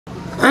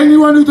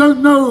Anyone who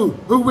don't know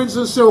who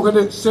Winston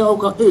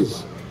Silcott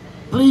is,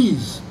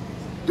 please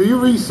do your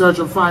research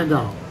and find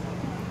out.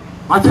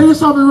 I'll tell you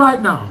something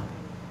right now.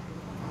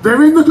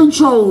 They're in the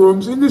control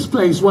rooms in this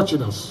place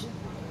watching us.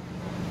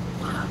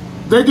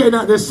 They're getting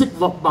out their sick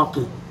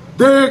bucket.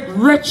 They're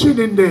retching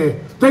in there.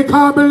 They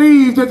can't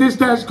believe that this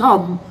day has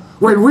come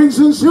when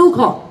Winston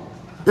Silcott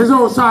is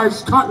outside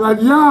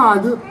Scotland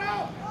Yard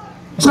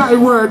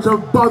chatting words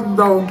of bun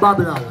down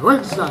Babylon.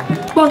 Winston,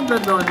 bun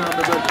them down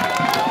Babylon.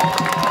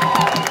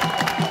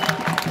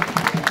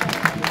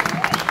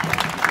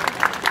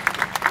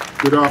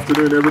 Good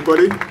afternoon,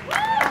 everybody.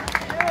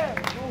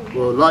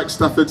 Well, like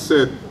Stafford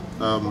said,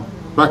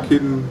 back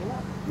in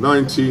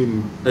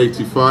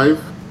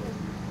 1985,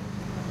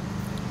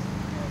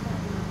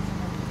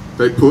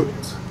 they put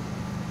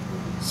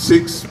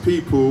 6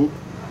 people,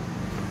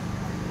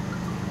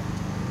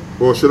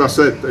 or should I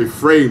say, they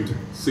framed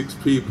 6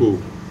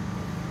 people.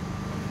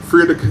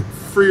 3 of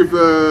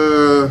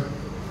the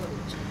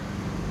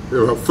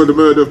for the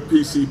murder of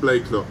PC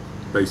Blakelock,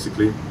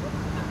 basically,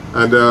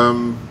 and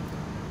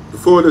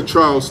before the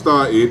trial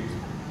started,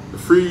 the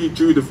 3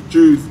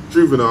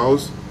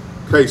 juveniles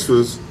case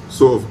was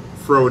sort of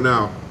thrown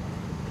out,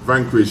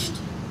 vanquished,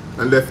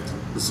 and left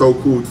the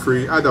so-called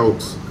 3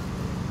 adults.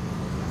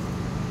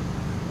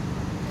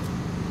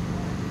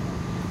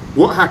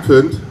 What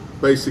happened,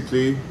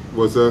 basically,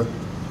 was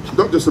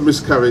not just a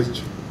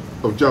miscarriage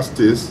of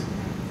justice,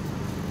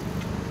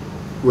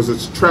 was a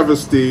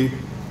travesty,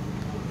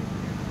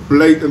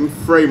 blatant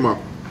frame-up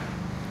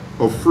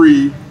of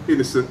 3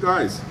 innocent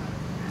guys.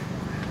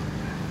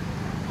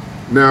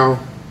 Now,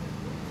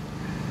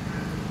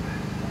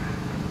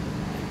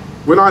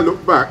 when I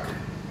look back,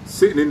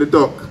 sitting in the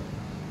dock,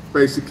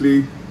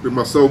 basically with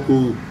my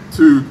so-called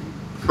 2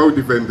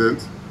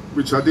 co-defendants,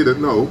 which I didn't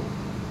know,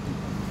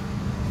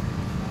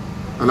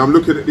 and I'm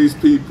looking at these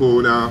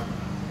people now,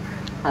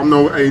 I'm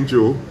no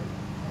angel,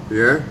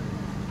 yeah?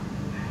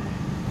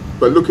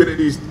 But looking at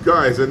these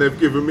guys and they've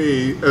given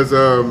me as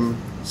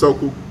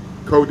so-called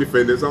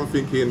co-defendants, I'm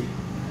thinking,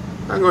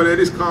 hang on,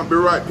 this can't be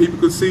right. People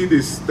could see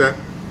this, that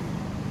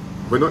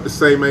we're not the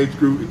same age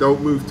group, we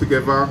don't move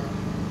together.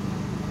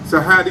 So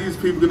how are these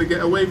people going to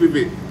get away with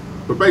it?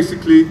 But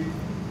basically,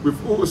 with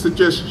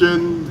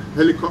auto-suggestion,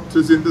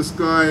 helicopters in the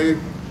sky,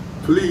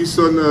 police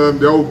on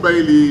the Old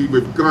Bailey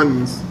with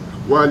guns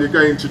while you're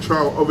going to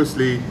trial,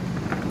 obviously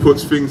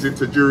puts things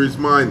into jury's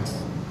minds.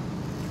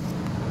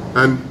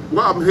 And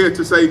what I'm here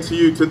to say to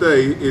you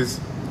today is,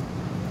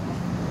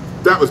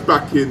 that was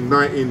back in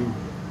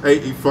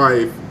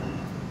 1985.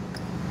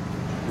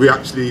 We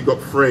actually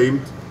got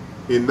framed.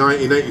 In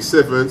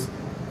 1987,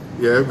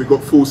 yeah, we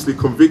got falsely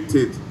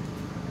convicted.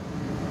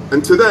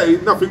 And today,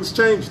 nothing's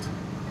changed.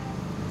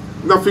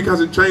 Nothing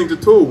hasn't changed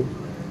at all.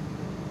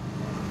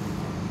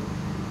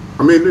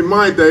 I mean, in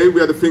my day, we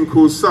had a thing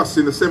called sus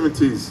in the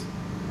 70s.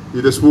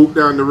 You just walk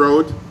down the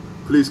road,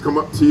 police come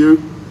up to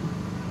you,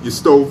 you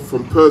stole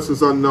from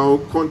persons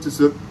unknown,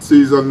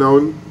 quantities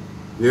unknown,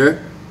 yeah?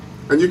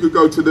 And you could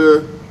go to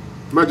the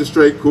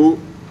magistrate court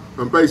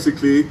and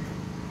basically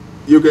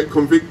you'll get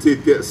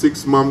convicted, get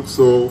 6 months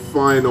or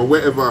fine or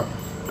whatever,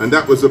 and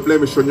that was a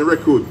blemish on your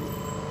record.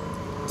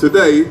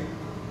 Today,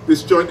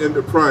 this joint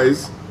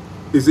enterprise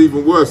is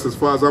even worse as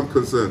far as I'm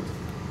concerned,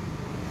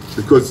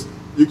 because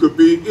you could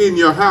be in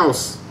your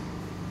house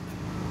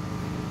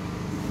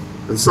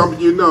and some of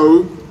you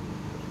know,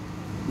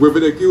 whether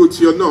they're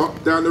guilty or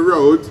not, down the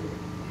road,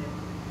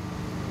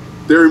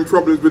 they're in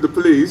problems with the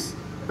police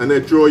and they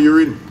draw you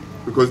in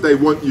because they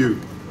want you.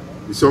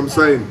 You see what I'm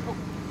saying?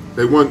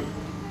 They want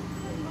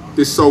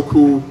this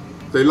so-called,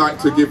 they like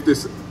to give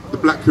this, the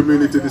black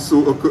community, this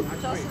sort of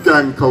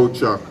gang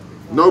culture.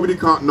 Nobody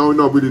can't know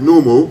nobody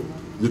normal,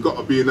 you've got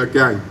to be in a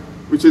gang,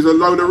 which is a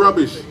load of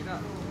rubbish.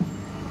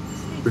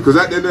 Because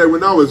at the end of the day,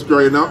 when I was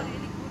growing up,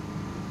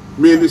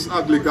 me and this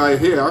ugly guy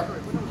here,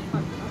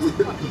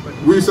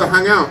 we used to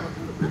hang out.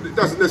 It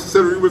doesn't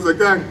necessarily was a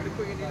gang.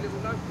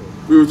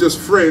 We were just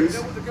friends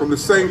from the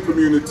same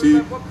community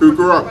who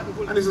grew up.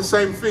 And it's the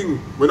same thing.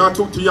 When I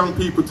talk to young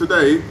people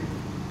today,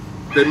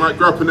 they might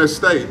grow up in their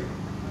state,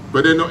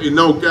 but they're not in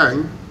no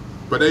gang,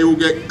 but they all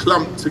get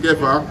clumped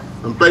together,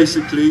 and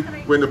basically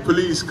when the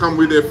police come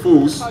with their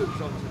force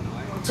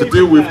to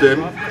deal with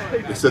them,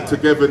 it's a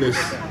togetherness.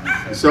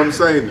 You see what I'm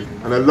saying?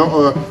 And a lot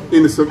of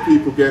innocent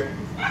people get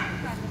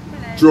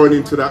drawn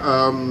into that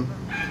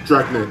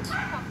dragnet.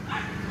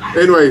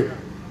 Anyway,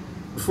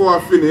 before I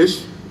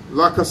finish,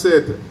 like I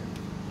said,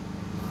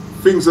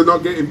 things are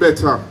not getting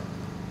better.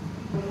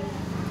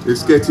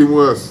 It's getting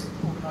worse.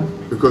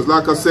 Because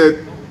like I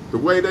said, the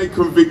way they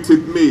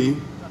convicted me,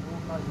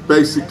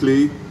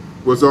 basically,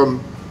 was on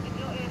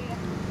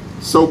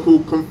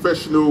so-called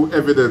confessional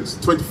evidence,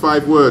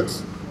 25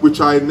 words,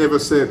 which I never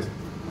said.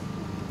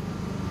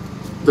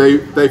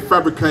 They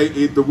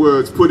fabricated the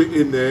words, put it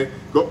in there,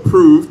 got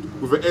proved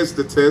with an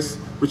ESDA test,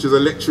 which is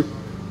electric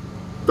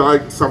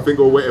something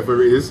or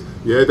whatever it is.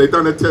 Yeah, they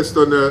done a test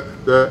on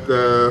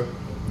the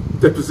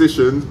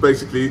depositions,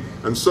 basically,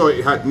 and saw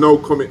it had no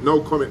comment, no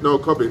comment, no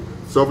comment.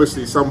 So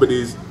obviously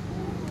somebody's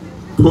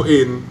put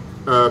in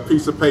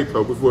piece of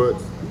paper with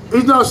words.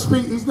 He's no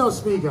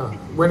speaker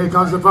when it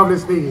comes to public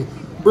speaking.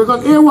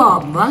 Because hear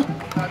what happened, right?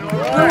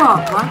 Hear what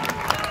happened, right?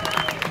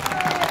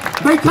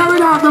 They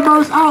carried out the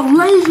most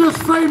outrageous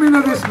framing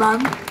of this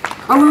man,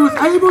 and we was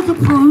able to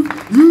prove,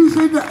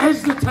 using the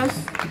ESDA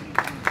test,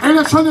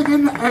 electronic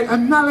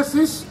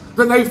analysis,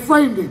 that they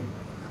framed him.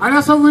 And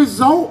as a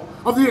result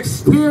of the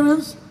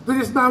experience that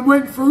this man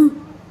went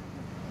through,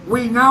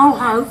 we now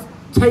have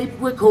tape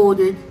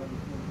recorded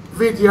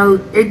video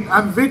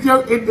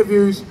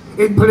interviews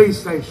in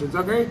police stations,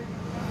 okay?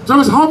 So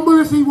as humble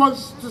as he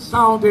wants to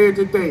sound here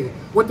today,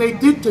 what they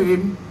did to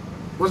him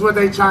was what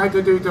they tried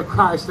to do to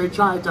Christ. They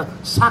tried to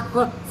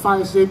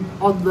sacrifice him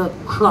on the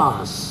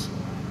cross.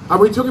 And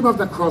we took him off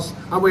the cross,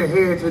 and we're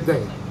here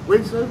today.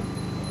 Winston,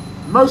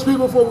 most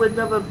people thought we'd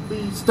never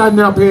be standing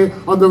up here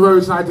on the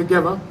roadside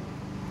together.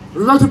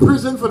 You go to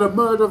prison for the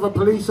murder of a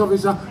police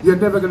officer, you're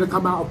never going to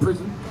come out of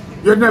prison.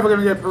 You're never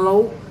going to get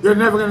parole. You're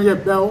never going to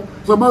get bail.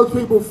 So most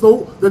people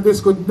thought that this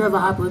could never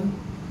happen.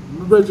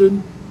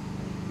 Imagine.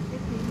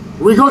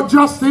 We got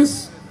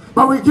justice,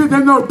 but we give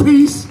them no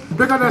peace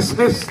because the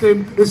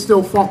system is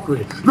still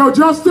fuckery. No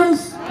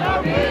justice?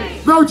 No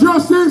peace. No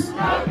justice?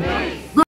 No peace.